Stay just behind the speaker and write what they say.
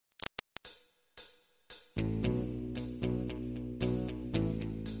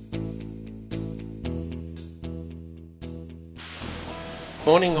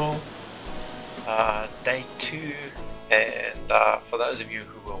Morning all. Day 2, and for those of you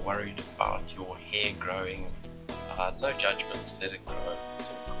who are worried about your hair growing, no judgments, let it grow. It's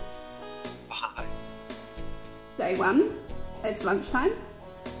all cool. Bye. Day 1, it's lunchtime.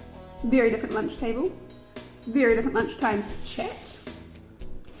 Very different lunch table. Very different lunchtime chat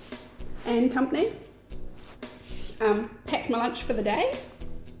and company. Packed my lunch for the day.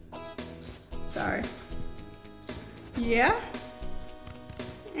 So, yeah.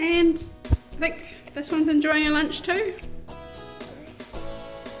 And I think this one's enjoying her lunch too.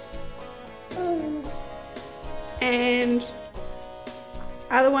 And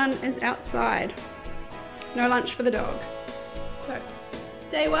other one is outside. No lunch for the dog. So,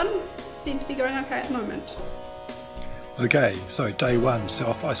 day 1 seems to be going okay at the moment. Okay, so day 1,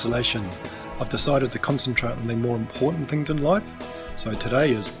 self-isolation. I've decided to concentrate on the more important things in life. So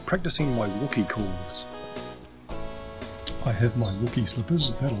today is practicing my walkie calls. I have my walkie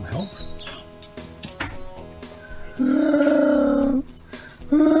slippers, that'll help.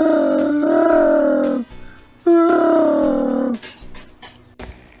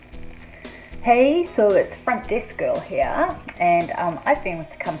 Hey, so it's front desk girl here, and I've been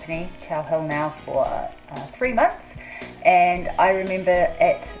with the company Chow now for 3 months, and I remember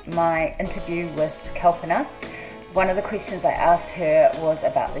at my interview with Kalpana, one of the questions I asked her was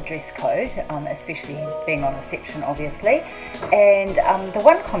about the dress code, especially being on reception obviously, and the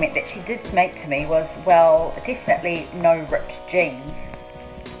one comment that she did make to me was, well, definitely no ripped jeans.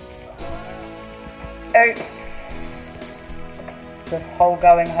 Oops. This whole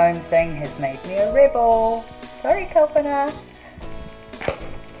going home thing has made me a rebel. Sorry, Kalpana.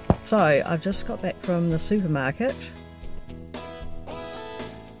 So, I've just got back from the supermarket.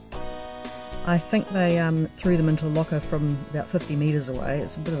 I think they threw them into a locker from about 50 metres away.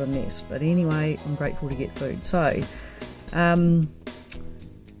 It's a bit of a mess, but anyway, I'm grateful to get food. So,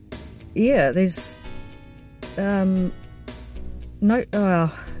 yeah, there's there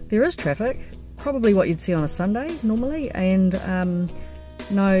is traffic, probably what you'd see on a Sunday normally, and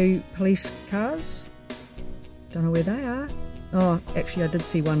no police cars. Don't know where they are. Oh, actually, I did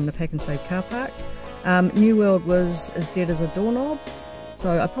see one in the Pack and Save car park. New World was as dead as a doorknob.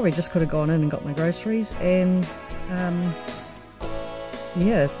 So I probably just could have gone in and got my groceries, and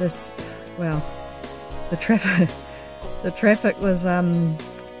yeah, the traffic was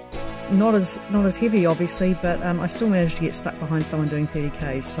not as heavy obviously, but I still managed to get stuck behind someone doing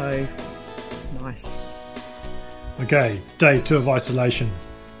 30k's, so nice. Okay, day 2 of isolation.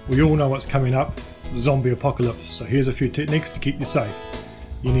 We all know what's coming up, zombie apocalypse, so here's a few techniques to keep you safe.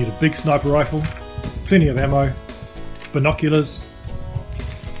 You need a big sniper rifle, plenty of ammo, binoculars,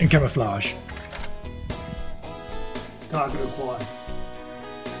 and camouflage. Target acquired.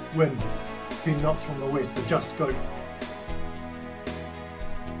 Wind 10 knots from the west, adjust scope.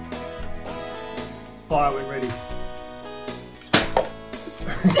 Fire when ready.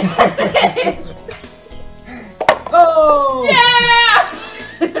 Oh! Yeah!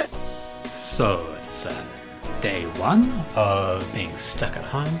 So it's day 1 of being stuck at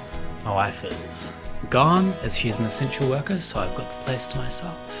home. My wife is gone as she's an essential worker, so I've got the place to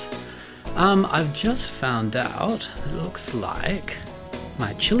myself. I've just found out it looks like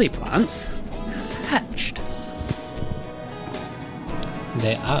my chili plants have hatched.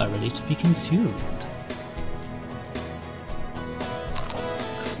 They are ready to be consumed.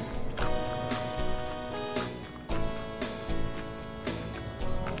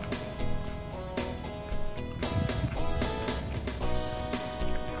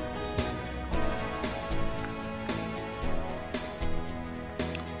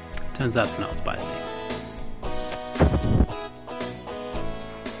 Turns out it's not spicy.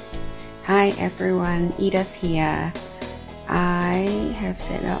 Hi everyone, Edith here. I have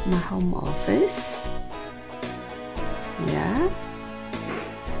set up my home office. Yeah.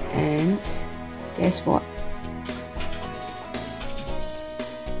 And guess what?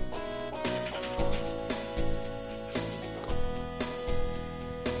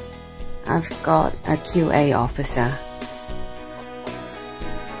 I've got a QA officer.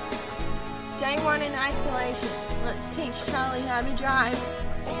 Day 1 in isolation. Let's teach Charlie how to drive.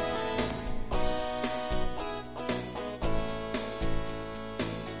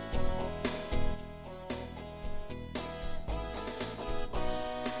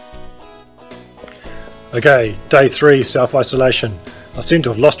 Okay, day 3, self-isolation. I seem to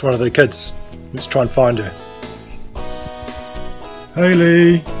have lost one of the kids. Let's try and find her.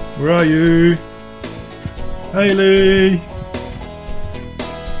 Hayley, where are you? Hayley!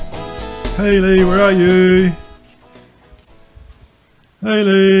 Hayley, where are you?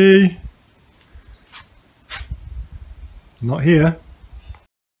 Hayley! Not here.